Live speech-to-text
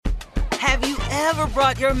Have you ever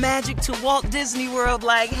brought your magic to Walt Disney World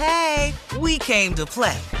like, hey, we came to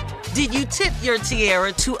play? Did you tip your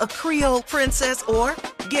tiara to a Creole princess or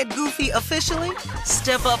get goofy officially?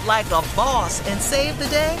 Step up like a boss and save the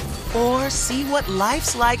day? Or see what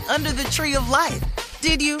life's like under the tree of life?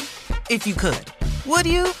 Did you? If you could. Would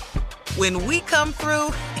you? When we come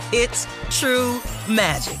through, it's true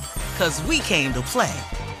magic. 'Cause we came to play.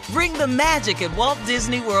 Bring the magic at Walt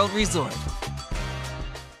Disney World Resort.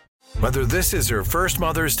 Whether this is her first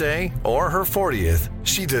Mother's Day or her 40th,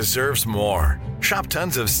 she deserves more. Shop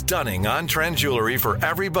tons of stunning on-trend jewelry for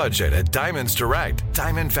every budget at Diamonds Direct.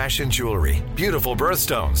 Diamond fashion jewelry, beautiful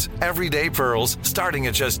birthstones, everyday pearls starting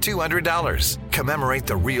at just $200. Commemorate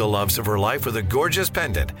the real loves of her life with a gorgeous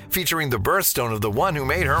pendant featuring the birthstone of the one who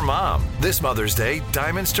made her mom. This Mother's Day,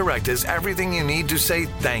 Diamonds Direct is everything you need to say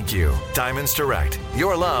thank you. Diamonds Direct,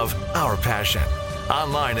 your love, our passion.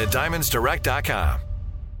 Online at diamondsdirect.com.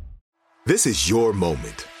 This is your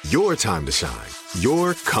moment, your time to shine,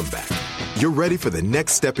 your comeback. You're ready for the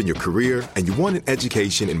next step in your career, and you want an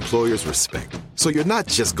education employers respect. So you're not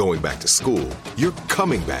just going back to school, you're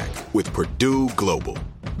coming back with Purdue Global.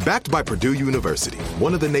 Backed by Purdue University,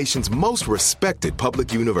 one of the nation's most respected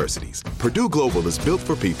public universities, Purdue Global is built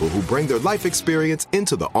for people who bring their life experience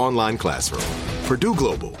into the online classroom. Purdue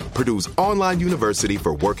Global, Purdue's online university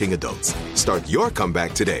for working adults. Start your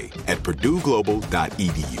comeback today at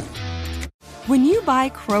purdueglobal.edu. When you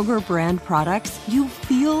buy Kroger brand products, you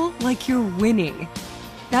feel like you're winning.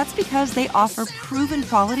 That's because they offer proven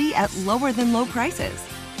quality at lower than low prices.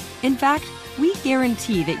 In fact, we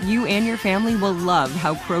guarantee that you and your family will love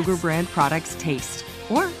how Kroger brand products taste,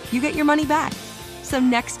 or you get your money back. So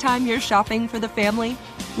next time you're shopping for the family,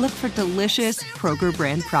 look for delicious Kroger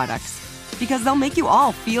brand products, because they'll make you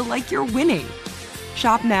all feel like you're winning.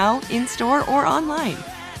 Shop now, in-store, or online.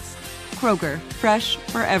 Kroger, fresh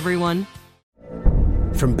for everyone.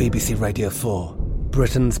 From BBC Radio 4,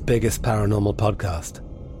 Britain's biggest paranormal podcast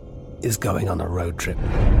is going on a road trip.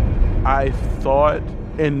 I thought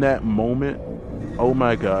in that moment, oh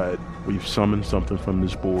my God, we've summoned something from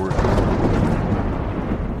this board.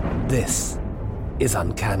 This is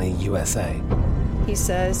Uncanny USA. He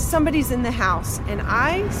says, somebody's in the house, and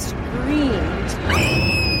I screamed.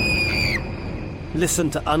 Listen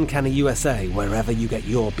to Uncanny USA wherever you get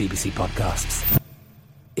your BBC podcasts,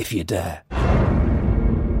 if you dare.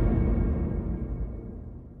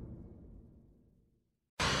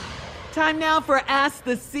 Time now for Ask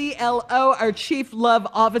the CLO, our Chief Love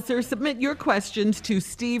Officer. Submit your questions to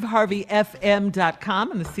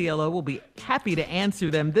steveharveyfm.com, and the CLO will be happy to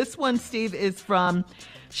answer them. This one, Steve, is from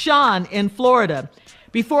Sean in Florida.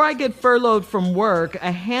 Before I got furloughed from work,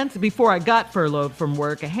 a handsome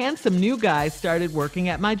new guy started working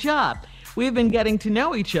at my job. We've been getting to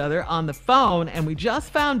know each other on the phone, and we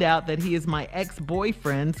just found out that he is my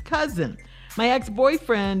ex-boyfriend's cousin. My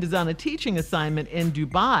ex-boyfriend is on a teaching assignment in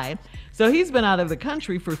Dubai, so he's been out of the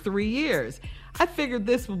country for 3 years. I figured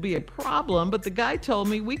this would be a problem, but the guy told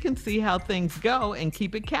me we can see how things go and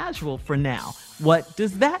keep it casual for now. What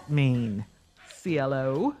does that mean,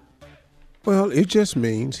 CLO? Well, it just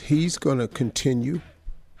means he's going to continue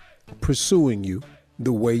pursuing you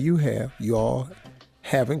the way you have. You all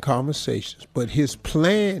having conversations, but his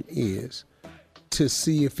plan is to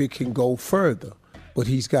see if it can go further. But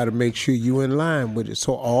he's got to make sure you're in line with it.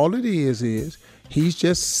 So all it is he's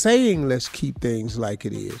just saying, let's keep things like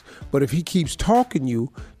it is. But if he keeps talking to you,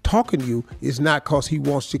 it's not because he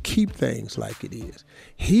wants to keep things like it is.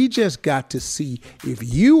 He just got to see if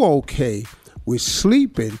you okay with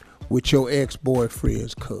sleeping with your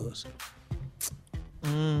ex-boyfriend's cousin.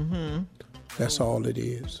 Mm-hmm. That's all it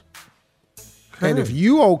is. And if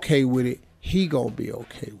you okay with it, he gonna be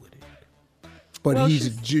okay with it. But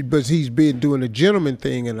he's been doing a gentleman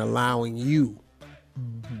thing and allowing you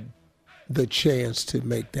the chance to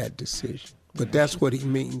make that decision. But that's what he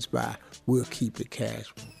means by we'll keep it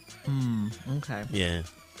casual. Okay. Yeah.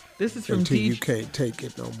 This is from Until you can't take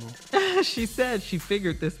it no more. She said she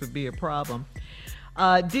figured this would be a problem.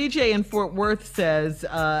 DJ in Fort Worth says,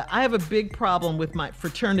 I have a big problem with my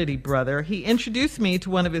fraternity brother. He introduced me to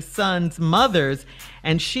one of his son's mothers,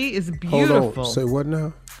 and she is beautiful. Hold on. Say what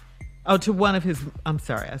now? Oh, to one of his, I'm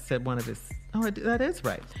sorry, I said one of his, that is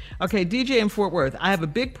right. Okay, DJ in Fort Worth, I have a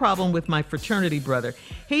big problem with my fraternity brother.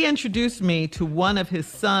 He introduced me to one of his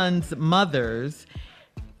son's mothers,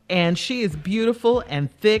 and she is beautiful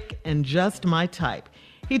and thick and just my type.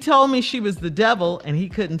 He told me she was the devil and he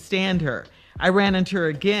couldn't stand her. I ran into her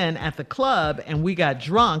again at the club and we got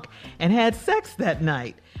drunk and had sex that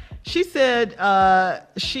night. She said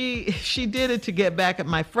she did it to get back at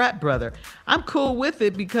my frat brother. I'm cool with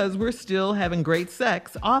it because we're still having great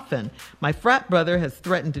sex often. My frat brother has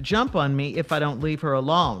threatened to jump on me if I don't leave her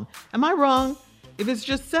alone. Am I wrong if it's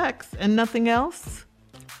just sex and nothing else?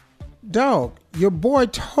 Dog, your boy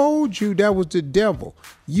told you that was the devil.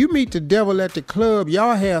 You meet the devil at the club,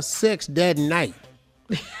 y'all have sex that night.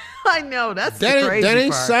 I know, that's the crazy part. That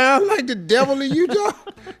ain't sound like the devil to you, dog?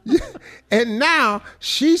 And now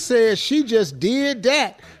she says she just did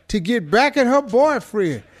that to get back at her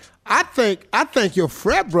boyfriend. I think your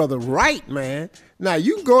frat brother right, man. Now,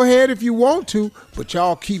 you can go ahead if you want to, but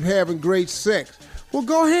y'all keep having great sex. Well,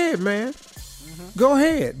 go ahead, man. Mm-hmm. Go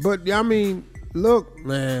ahead. But, I mean, look,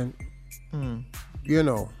 man, you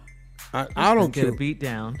know, I don't get a beat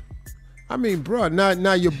down. I mean, bro,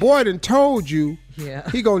 now your boy done told you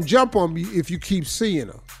he gonna jump on you if you keep seeing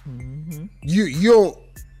her. Mm-hmm. You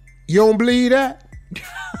don't believe that?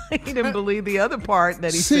 He didn't believe the other part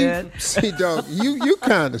that he said. See, dog, you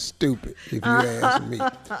kind of stupid if you ask me.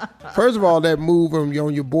 First of all, that move on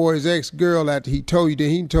your boy's ex-girl after he told you that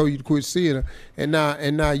he told you to quit seeing her, and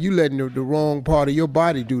now you letting the wrong part of your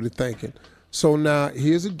body do the thinking. So now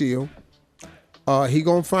here's the deal. He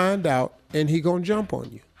gonna find out and he gonna jump on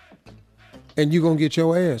you. And you're going to get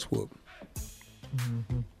your ass whooped.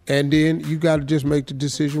 Mm-hmm. And then you got to just make the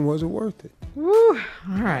decision, was it worth it? Woo. All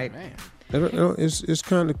right. Man. It's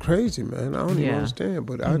kind of crazy, man. I don't even understand,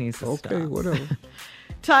 but okay, stop. Whatever.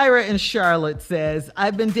 Tyra in Charlotte says,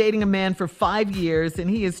 I've been dating a man for 5 years, and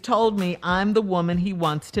he has told me I'm the woman he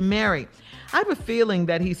wants to marry. I have a feeling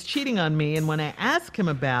that he's cheating on me, and when I ask him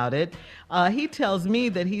about it, he tells me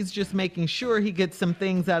that he's just making sure he gets some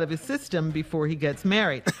things out of his system before he gets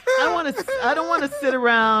married. I don't want to sit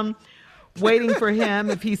around waiting for him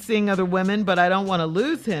if he's seeing other women, but I don't want to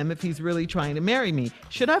lose him if he's really trying to marry me.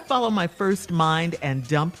 Should I follow my first mind and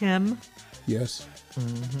dump him? Yes.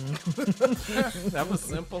 Mm-hmm. That was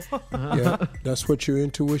simple. Yeah, that's what your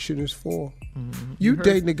intuition is for. Mm-hmm. You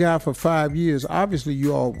dating a guy for 5 years. Obviously,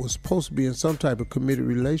 you all was supposed to be in some type of committed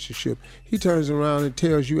relationship. He turns around and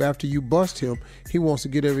tells you after you bust him, he wants to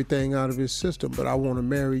get everything out of his system, but I want to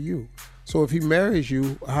marry you. So if he marries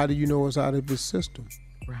you, how do you know it's out of his system?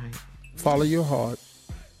 Right. Follow your heart.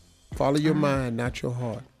 Follow your mind, not your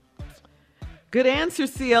heart. Good answer,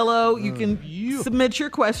 CLO. You can submit your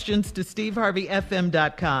questions to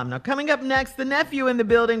steveharveyfm.com. Now, coming up next, the nephew in the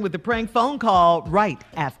building with the prank phone call right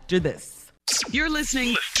after this. You're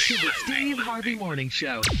listening to the Steve Harvey Morning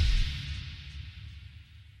Show.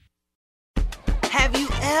 Have you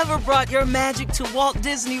ever brought your magic to Walt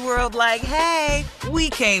Disney World like, hey, we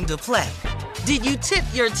came to play? Did you tip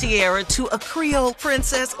your tiara to a Creole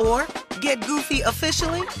princess or get goofy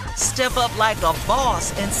officially? Step up like a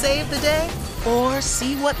boss and save the day? Or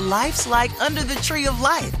see what life's like under the tree of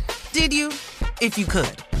life? Did you? If you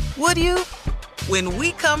could. Would you? When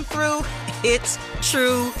we come through, it's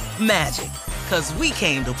true magic. 'Cause we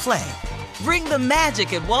came to play. Bring the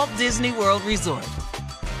magic at Walt Disney World Resort.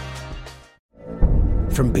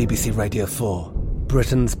 From BBC Radio 4,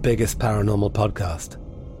 Britain's biggest paranormal podcast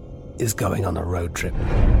is going on a road trip.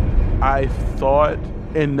 I thought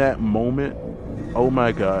in that moment, oh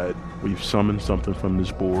my God, we've summoned something from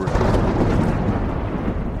this board.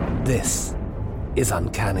 This is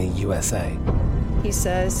Uncanny USA. He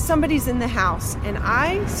says, somebody's in the house, and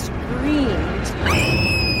I screamed.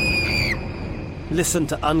 Listen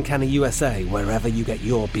to Uncanny USA wherever you get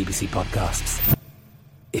your BBC podcasts,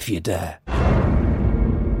 if you dare.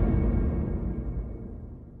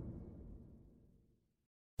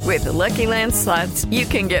 With the Lucky Land Slots, you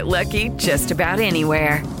can get lucky just about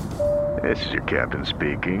anywhere. This is your captain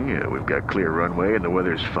speaking. We've got clear runway and the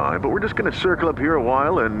weather's fine, but we're just going to circle up here a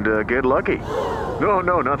while and get lucky.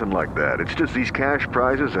 No, nothing like that. It's just these cash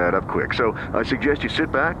prizes add up quick. So I suggest you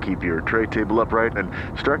sit back, keep your tray table upright, and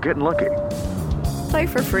start getting lucky. Play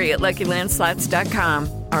for free at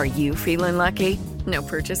LuckyLandSlots.com. Are you feeling lucky? No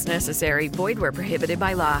purchase necessary. Void where prohibited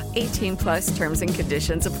by law. 18+ terms and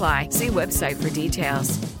conditions apply. See website for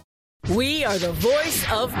details. We are the voice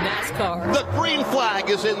of NASCAR. The green flag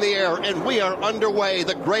is in the air, and we are underway.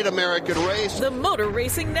 The Great American Race. The Motor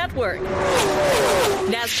Racing Network.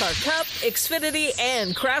 NASCAR Cup, Xfinity,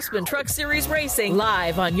 and Craftsman Truck Series Racing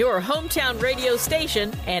live on your hometown radio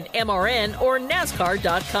station and MRN or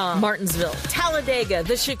NASCAR.com. Martinsville, Talladega,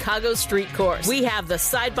 the Chicago Street Course. We have the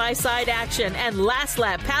side-by-side action and last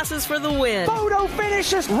lap passes for the win. Photo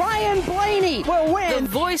finishes. Ryan Blaney will win. The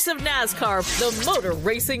voice of NASCAR, the Motor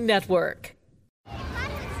Racing Network.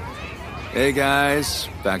 Hey guys,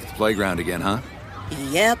 back at the playground again, huh?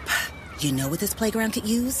 Yep. You know what this playground could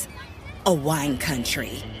use? A wine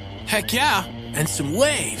country. Heck yeah, and some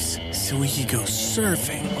waves so we could go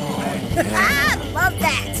surfing. Oh, yeah. Love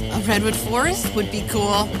that. A redwood forest would be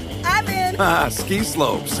cool. I'm in. Ski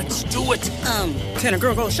slopes. Let's do it. Can a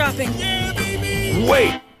girl go shopping? Yeah, baby.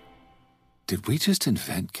 Wait. Did we just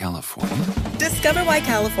invent California? Discover why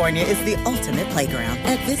California is the ultimate playground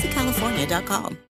at visitcalifornia.com.